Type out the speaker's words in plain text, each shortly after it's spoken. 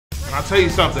And I'll tell you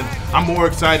something, I'm more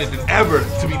excited than ever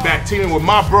to be back teaming with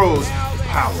my bros,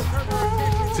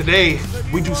 Powah. Today,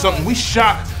 we do something, we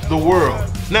shock the world.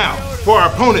 Now, for our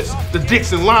opponents, the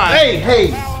Dixon line.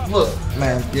 Hey, look,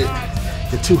 man,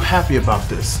 you're too happy about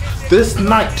this. This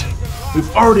night,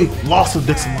 we've already lost the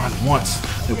Dixon line once.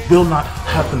 It will not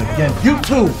happen again. You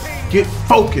two, get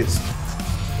focused.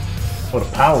 For the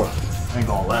Powah ain't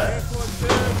gonna last.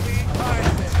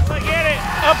 Look at it,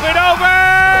 up and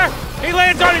over! He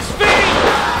lands on his feet,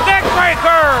 neck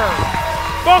breaker!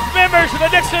 Both members of the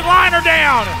Dixon line are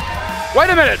down. Wait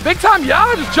a minute, big time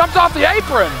Yaha just jumped off the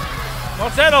apron.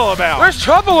 What's that all about? There's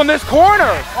trouble in this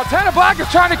corner. Montana Black is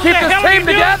trying to keep this team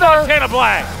together. Montana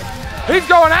Black. He's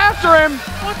going after him.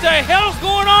 What the hell's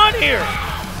going on here?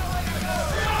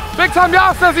 Big time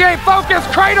Yaha says he ain't focused.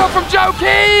 Cradle from Joe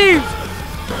Keys.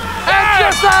 And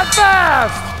just that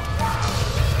fast.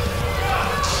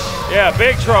 Yeah,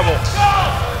 big trouble.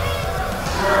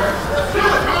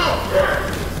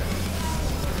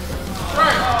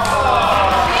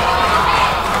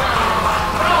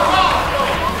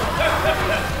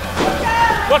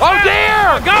 What's oh that?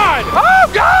 dear! Oh God! Oh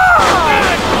God!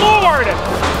 Good Lord!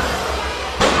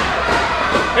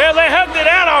 Yeah, they hugged it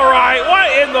out all right. What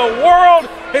in the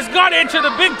world has got into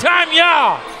the big time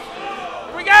Yaha?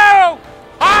 Here we go!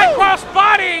 High cross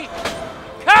body!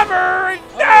 Cover!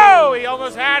 No! He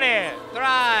almost had it.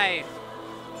 Try.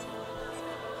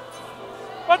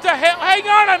 What the hell? Hang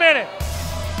on a minute!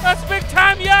 That's big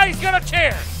time Yaha. He's got a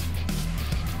chair.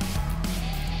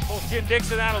 Pulls Ken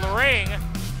Dixon out of the ring.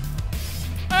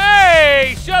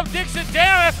 Hey! Shove Dixon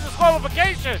down. That's a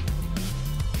disqualification.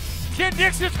 Ken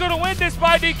Dixon's going to win this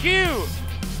by DQ.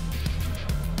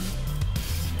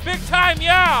 Big time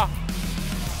Yaha.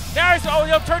 Now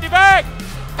he'll turn you back.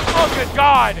 Oh, good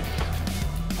God.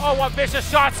 Oh, what vicious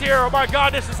shots here. Oh, my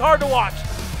God, this is hard to watch.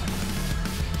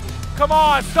 Come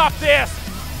on, stop this.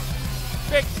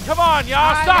 Come on,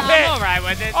 Yaha, stop it. I'm all right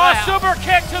with it. Oh, super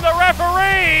kick to the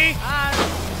referee.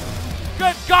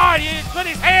 Good God, he put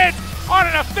his hands on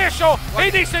an official. He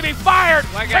needs to be fired.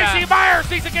 Tracy Myers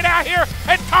needs to get out here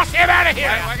and toss him out of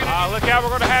here. Look out, we're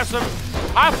going to have some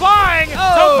high flying.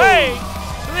 Tope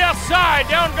to the outside.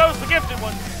 Down goes the gifted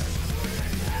one.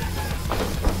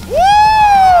 Woo!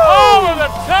 Over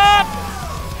the top.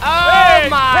 Oh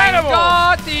my Incredible.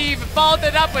 God, he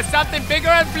folded up with something bigger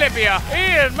and flippier.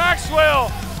 Ian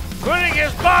Maxwell putting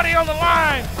his body on the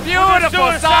line.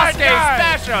 Beautiful Sasuke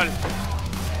special.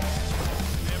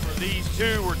 Remember, these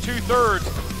two were 2/3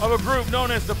 of a group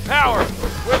known as the Powah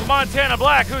with Montana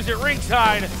Black, who's at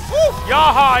ringside.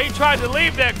 Yaha, he tried to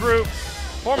leave that group,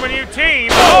 form a new team.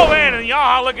 Oh man, and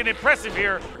Yaha looking impressive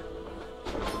here.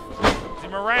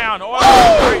 Him around.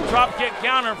 Oh, great drop kick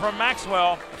counter from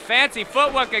Maxwell. Fancy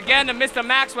footwork again to Mr.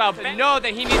 Maxwell. Know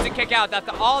that he needs to kick out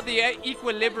after all the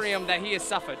equilibrium that he has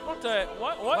suffered.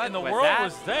 What in the world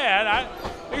was that?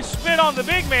 He spit on the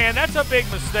big man. That's a big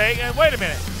mistake. And wait a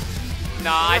minute.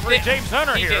 No, I think James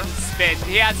Hunter he here. didn't spit.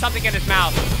 He had something in his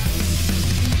mouth.